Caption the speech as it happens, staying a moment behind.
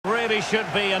really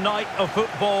should be a night of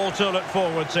football to look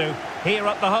forward to here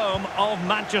at the home of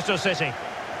Manchester City.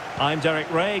 I'm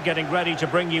Derek Ray, getting ready to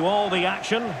bring you all the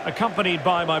action, accompanied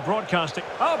by my broadcasting.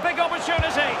 Oh, big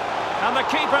opportunity! And the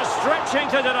keeper stretching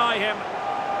to deny him.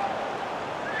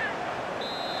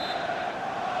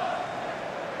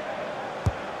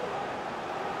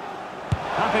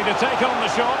 Happy to take on the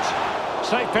shot.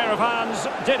 Safe pair of hands,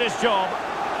 did his job.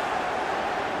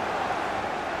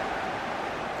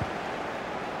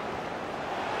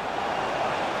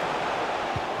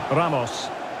 Ramos.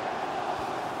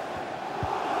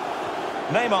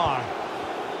 Neymar.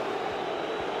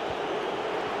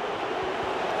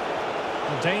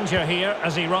 The danger here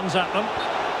as he runs at them.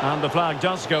 And the flag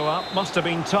does go up. Must have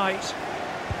been tight.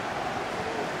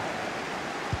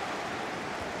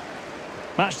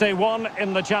 Matchday 1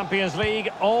 in the Champions League,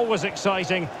 always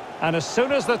exciting. And as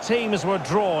soon as the teams were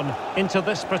drawn into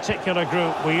this particular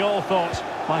group, we all thought,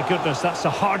 my goodness, that's a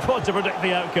hard one to predict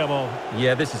the outcome of.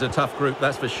 Yeah, this is a tough group,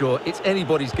 that's for sure. It's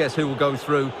anybody's guess who will go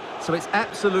through. So it's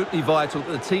absolutely vital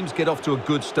that the teams get off to a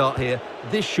good start here.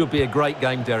 This should be a great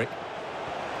game, Derek.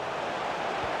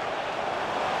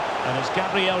 And it's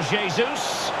Gabriel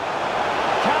Jesus.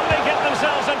 Can they get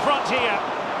themselves in front here?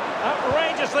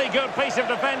 Outrageously good piece of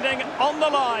defending on the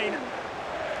line.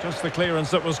 Just the clearance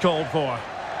that was called for.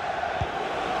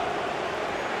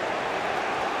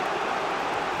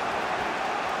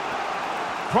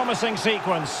 Promising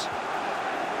sequence.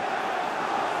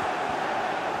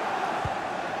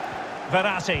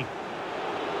 Verratti.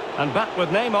 And back with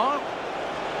Neymar.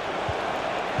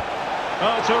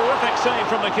 Oh, terrific save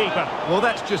from the keeper. Well,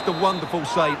 that's just a wonderful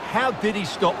save. How did he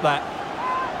stop that?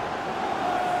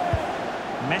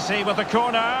 Messi with the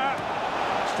corner.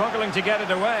 Struggling to get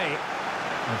it away.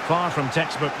 And far from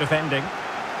textbook defending.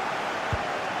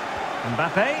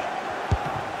 Mbappe.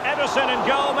 Ederson in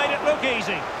goal made it look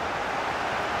easy.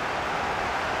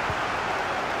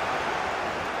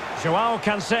 Joao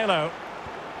Cancelo.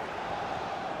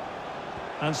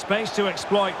 And space to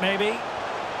exploit, maybe.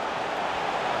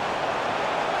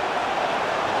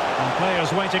 And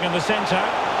players waiting in the centre.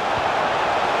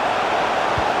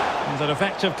 And an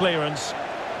effective clearance.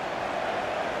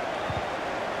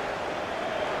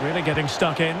 Really getting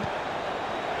stuck in.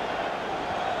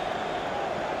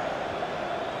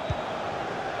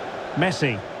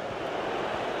 Messi.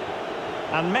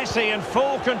 And Messi in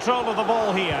full control of the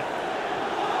ball here.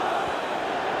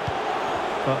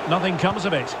 But nothing comes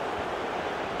of it.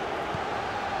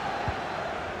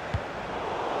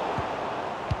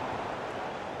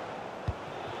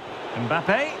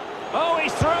 Mbappe. Oh,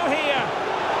 he's through here.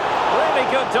 Really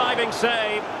good diving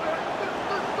save.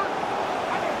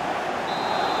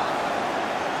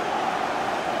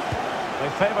 They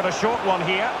favoured a short one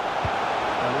here.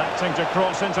 Electing to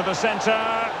cross into the centre.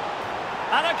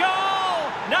 And a goal!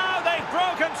 Now they've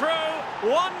broken through.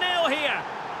 1-0 here.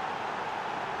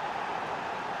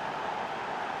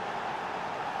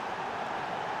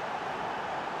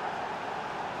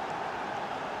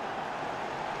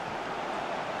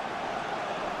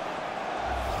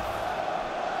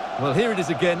 Well, here it is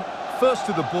again. First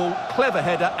to the ball, clever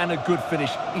header and a good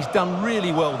finish. He's done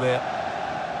really well there.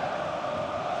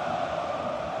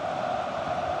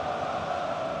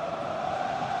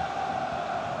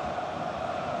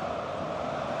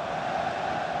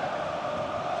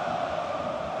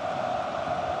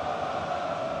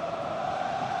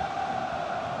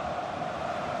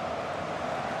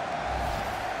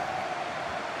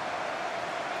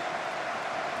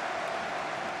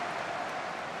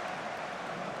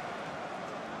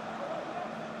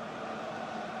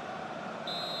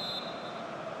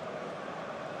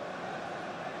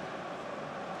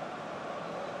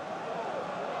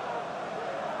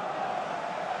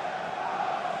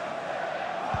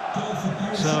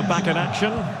 So back in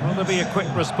action. Will there be a quick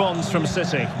response from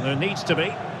City? There needs to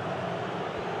be.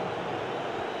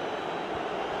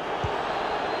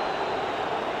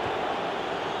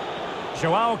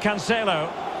 Joao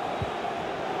Cancelo.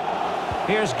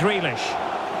 Here's Grealish.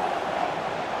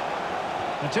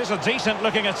 It is a decent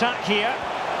looking attack here.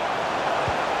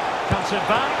 Cuts it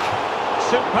back.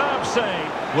 Superb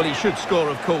save. Well, he should score,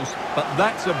 of course, but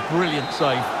that's a brilliant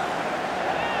save.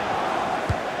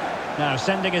 Now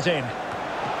sending it in.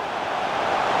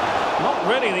 Not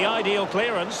really the ideal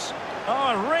clearance. Oh,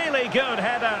 a really good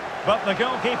header. But the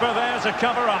goalkeeper there to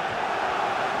cover up.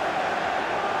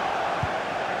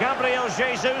 Gabriel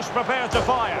Jesus prepared to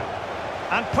fire.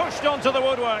 And pushed onto the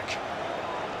woodwork.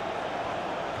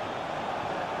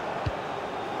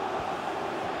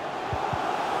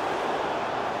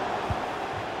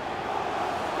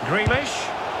 Grealish.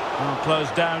 Oh,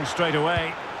 closed down straight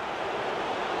away.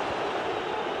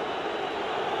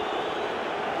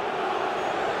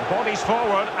 Bodies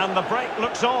forward and the break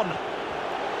looks on.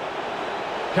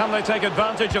 Can they take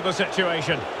advantage of the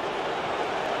situation?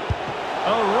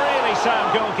 Oh, really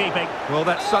sound goalkeeping. Well,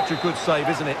 that's such a good save,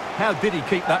 isn't it? How did he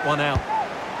keep that one out?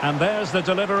 And there's the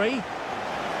delivery.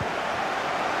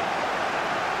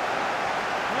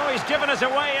 Oh, he's given us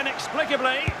away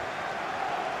inexplicably.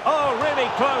 Oh, really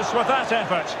close with that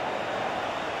effort.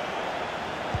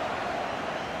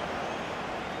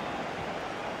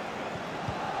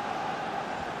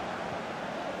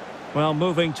 Well,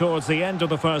 moving towards the end of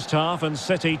the first half and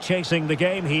City chasing the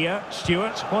game here.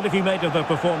 Stuart, what have you made of the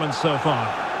performance so far?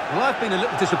 Well, I've been a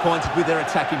little disappointed with their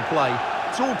attacking play.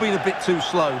 It's all been a bit too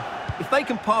slow. If they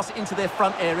can pass it into their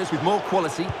front areas with more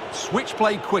quality, switch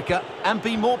play quicker and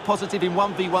be more positive in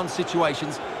 1v1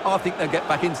 situations, I think they'll get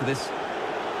back into this.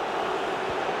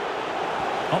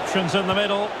 Options in the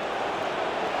middle.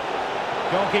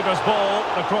 Goalkeeper's ball,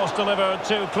 the cross delivered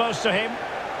too close to him.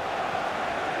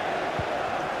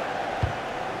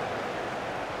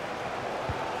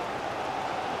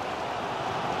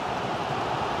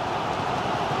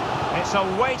 It's a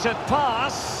weighted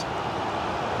pass.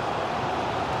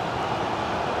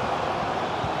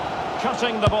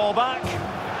 Cutting the ball back.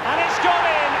 And it's gone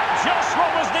in. Just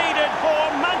what was needed for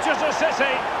Manchester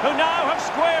City, who now have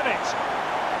squared it.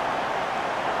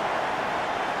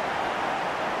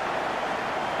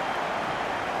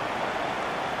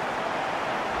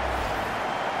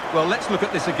 Well, let's look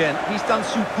at this again. He's done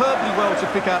superbly well to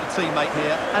pick out a teammate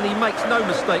here, and he makes no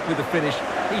mistake with the finish.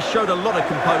 He showed a lot of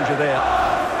composure there.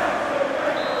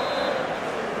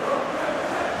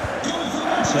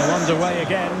 So underway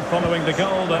again, following the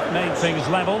goal that made things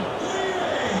level.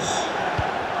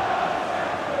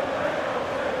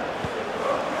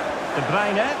 De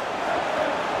Bruyne.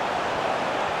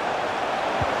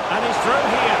 And he's through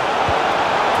here.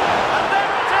 And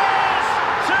there it is!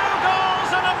 2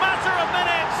 goals in a matter of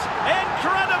minutes.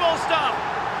 Incredible stuff.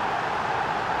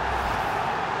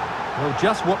 Well,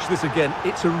 just watch this again.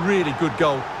 It's a really good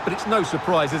goal, but it's no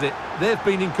surprise, is it? They've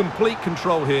been in complete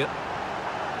control here.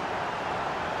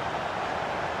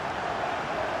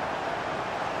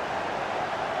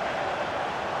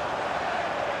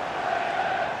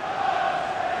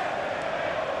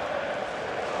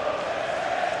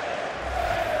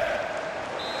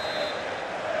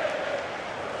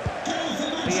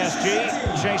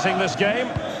 PSG chasing this game.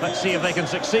 Let's see if they can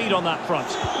succeed on that front.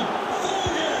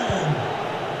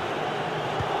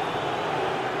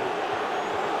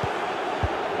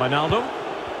 Wijnaldum.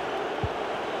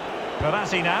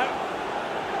 Verratti now.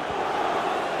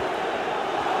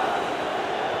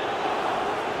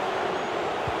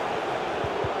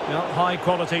 Well, high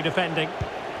quality defending.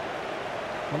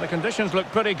 Well, the conditions look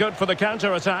pretty good for the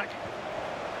counter-attack.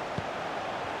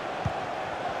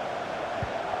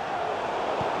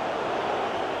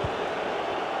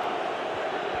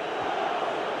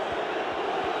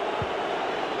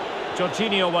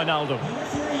 Jorginho Wijnaldum.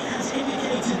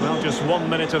 Well, just 1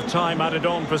 minute of time added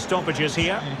on for stoppages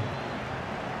here.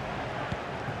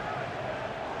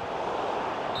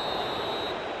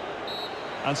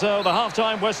 And so the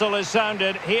half-time whistle is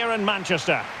sounded here in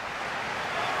Manchester.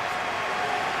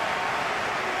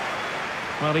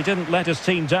 Well, he didn't let his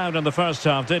team down in the first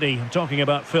half, did he? I'm talking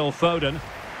about Phil Foden.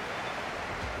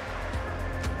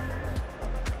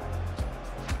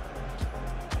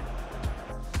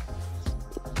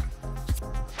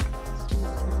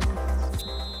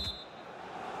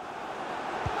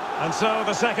 And so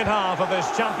the second half of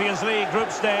this Champions League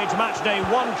group stage matchday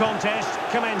 1 contest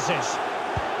commences.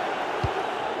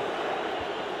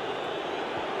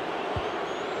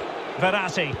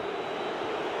 Verratti.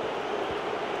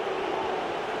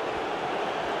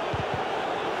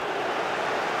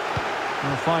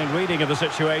 A fine reading of the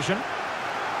situation.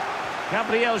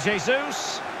 Gabriel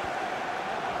Jesus.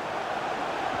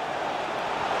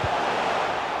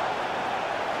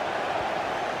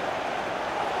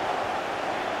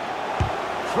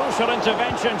 Crucial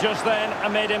intervention just then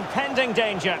amid impending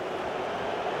danger.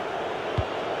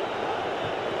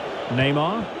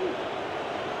 Neymar.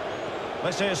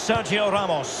 This is Sergio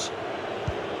Ramos.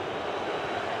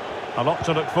 A lot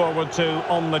to look forward to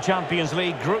on the Champions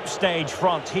League group stage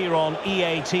front here on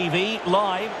EA TV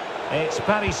Live. It's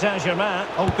Paris Saint-Germain.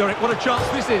 Oh, Derek, what a chance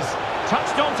this is.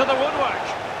 Touched onto the woodwork.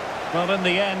 Well, in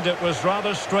the end, it was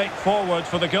rather straightforward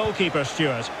for the goalkeeper,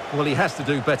 Stuart. Well, he has to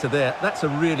do better there. That's a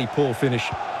really poor finish.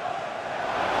 De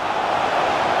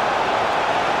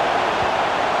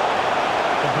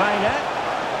Bruyne.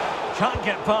 Can't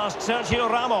get past Sergio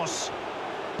Ramos.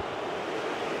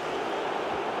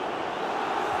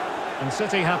 And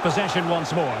City have possession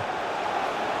once more.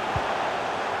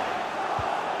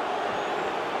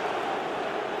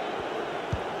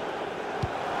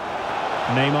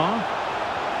 Neymar.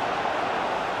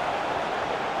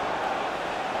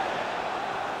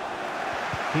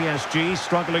 PSG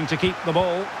struggling to keep the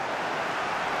ball.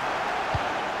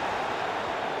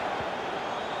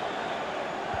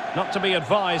 Not to be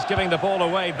advised giving the ball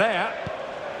away there.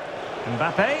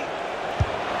 Mbappe.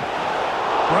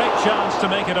 Great chance to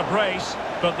make it a brace,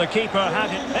 but the keeper had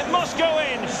it. It must go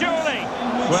in, surely.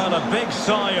 Well, a big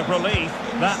sigh of relief.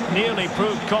 That nearly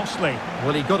proved costly.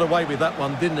 Well, he got away with that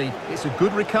one, didn't he? It's a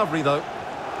good recovery, though.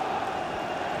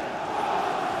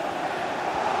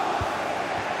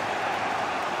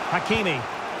 Hakimi.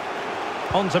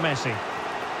 On to Messi.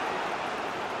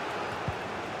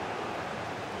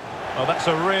 Oh, that's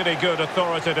a really good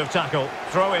authoritative tackle.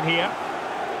 Throw in here.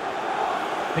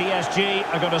 PSG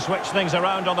are going to switch things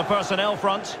around on the personnel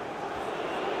front.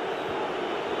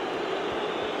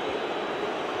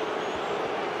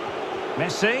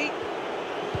 Messi.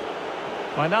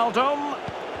 Wijnaldum.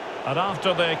 And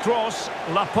after the cross,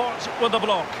 Laporte with the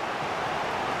block.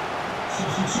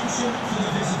 Substitution for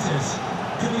the visitors.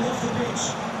 Coming off the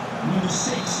pitch, number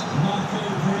 6, Marco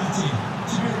Verratti,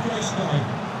 to be replaced by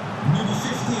number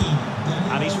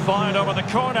 15. And he's fired over the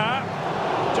corner.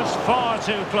 Just far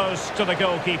too close to the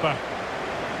goalkeeper.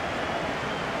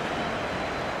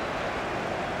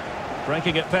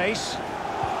 Breaking at pace.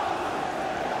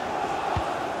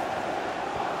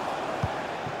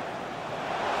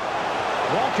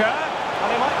 Walker,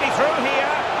 and he might be through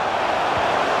here.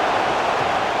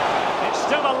 It's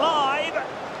still alive.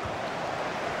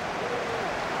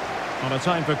 On a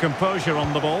time for composure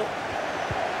on the ball.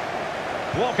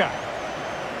 Walker.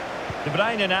 De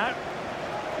Bruyne now.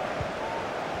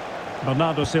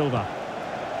 Bernardo Silva.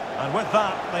 And with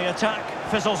that, the attack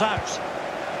fizzles out.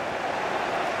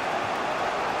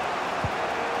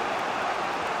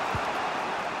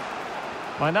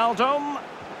 Wijnaldum.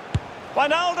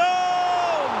 Wijnaldum!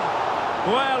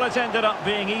 Well, it ended up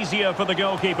being easier for the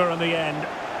goalkeeper in the end.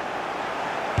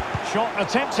 Shot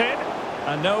attempted,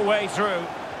 and no way through.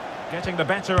 Getting the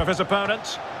better of his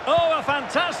opponent. Oh, a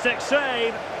fantastic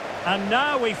save! And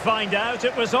now we find out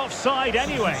it was offside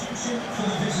anyway.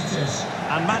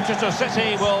 And Manchester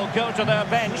City will go to their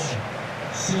bench.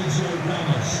 Sergio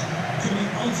Ramos coming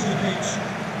onto the pitch.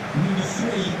 Number 3,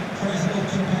 Presnel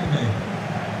Kimpembe.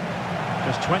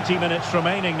 Just 20 minutes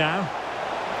remaining now.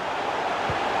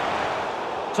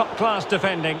 Top-class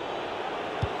defending.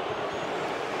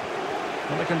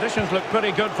 Well, the conditions look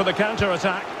pretty good for the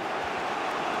counter-attack.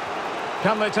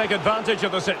 Can they take advantage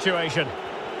of the situation?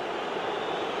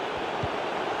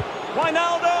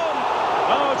 Wijnaldum!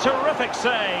 Oh, terrific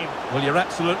save. Well, you're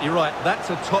absolutely right. That's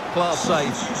a top-class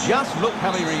save. Just look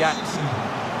how he reacts.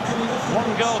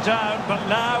 One goal down, but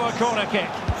now a corner kick.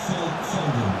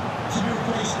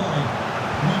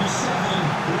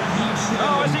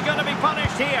 Oh, is he going to be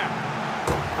punished here?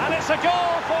 And it's a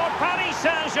goal for Paris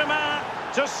Saint-Germain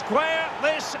to square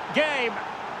this game.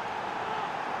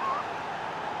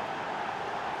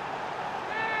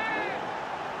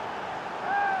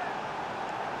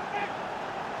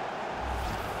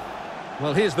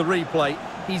 Well, here's the replay.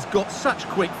 He's got such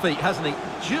quick feet, hasn't he?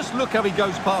 Just look how he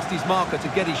goes past his marker to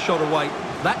get his shot away.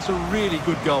 That's a really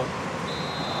good goal.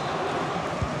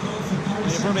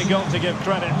 You've really got to give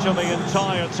credit to the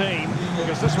entire team,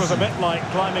 because this was a bit like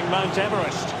climbing Mount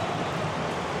Everest.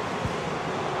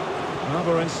 Well,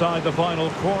 we're inside the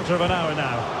final quarter of an hour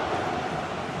now.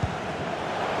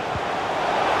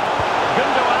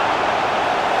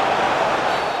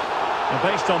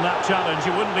 Based on that challenge,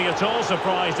 you wouldn't be at all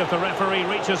surprised if the referee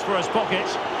reaches for his pocket.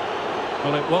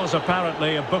 Well, it was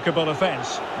apparently a bookable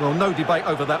offence. Well, no debate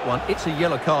over that one. It's a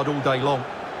yellow card all day long.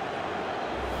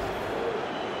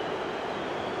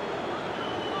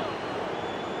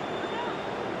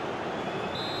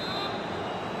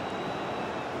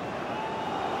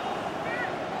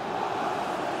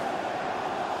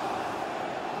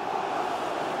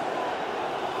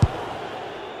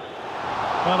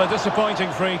 Well, a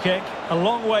disappointing free kick, a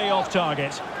long way off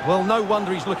target. Well, no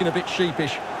wonder he's looking a bit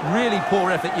sheepish. Really poor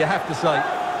effort, you have to say.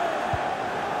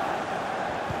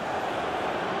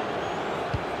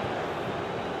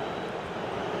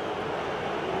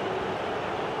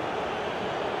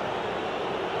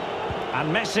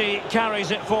 And Messi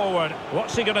carries it forward.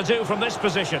 What's he going to do from this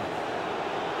position?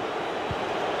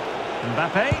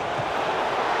 Mbappe.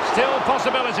 Still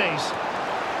possibilities.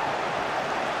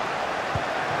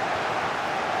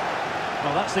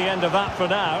 Well, that's the end of that for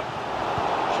now.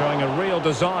 Showing a real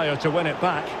desire to win it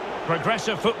back.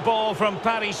 Progressive football from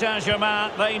Paris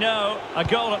Saint-Germain. They know a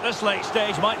goal at this late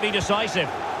stage might be decisive.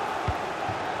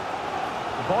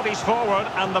 The body's forward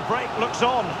and the break looks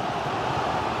on.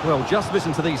 Well, just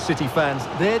listen to these City fans.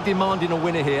 They're demanding a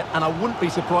winner here, and I wouldn't be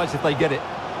surprised if they get it.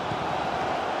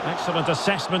 Excellent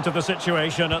assessment of the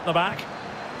situation at the back.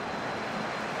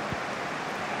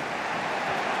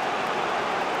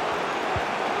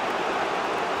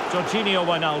 Jorginho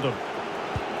Wijnaldum.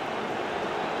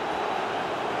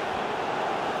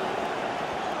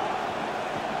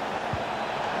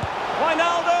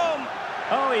 Wijnaldum!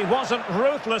 Oh, he wasn't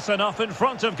ruthless enough in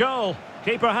front of goal.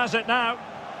 Keeper has it now.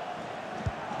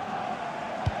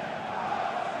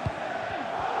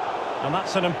 And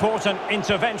that's an important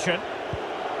intervention.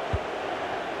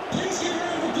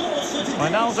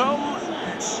 Wijnaldum.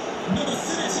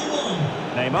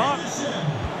 Neymar.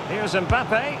 Here's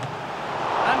Mbappe.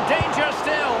 And danger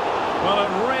still. Well, a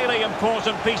really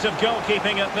important piece of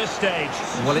goalkeeping at this stage.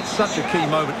 Well, it's such a key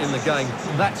moment in the game.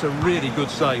 That's a really good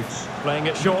save. Playing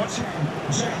it short.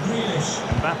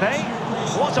 Mbappe.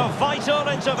 What a vital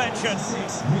intervention.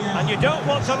 And you don't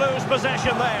want to lose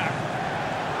possession there.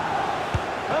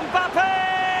 Mbappe!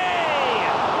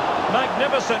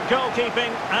 Magnificent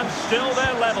goalkeeping and still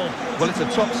they're level. Well, it's a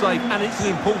top save and it's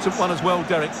an important one as well,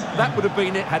 Derek. That would have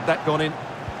been it had that gone in.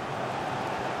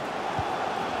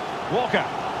 Walker.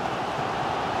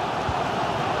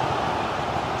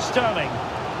 Sterling.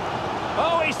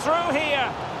 Oh, he's through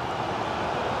here.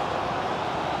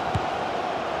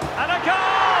 And a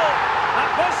goal!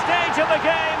 At this stage of the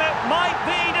game, it might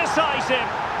be decisive.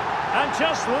 And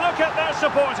just look at their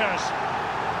supporters.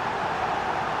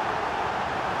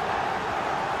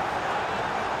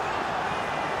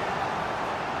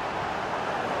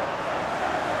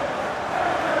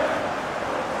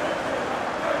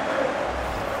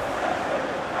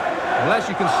 Well, as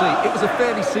you can see, it was a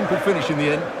fairly simple finish in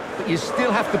the end, but you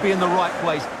still have to be in the right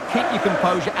place, keep your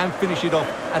composure and finish it off,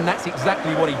 and that's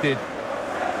exactly what he did.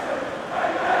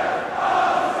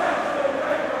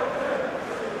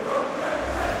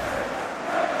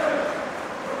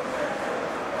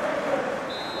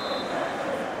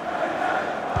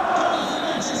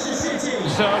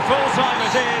 So full-time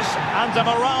it is, and a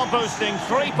morale-boosting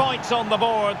 3 points on the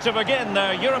board to begin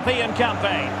their European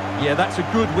campaign. Yeah, that's a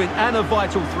good win and a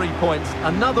vital 3 points.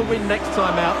 Another win next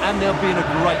time out, and they'll be in a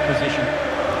great position.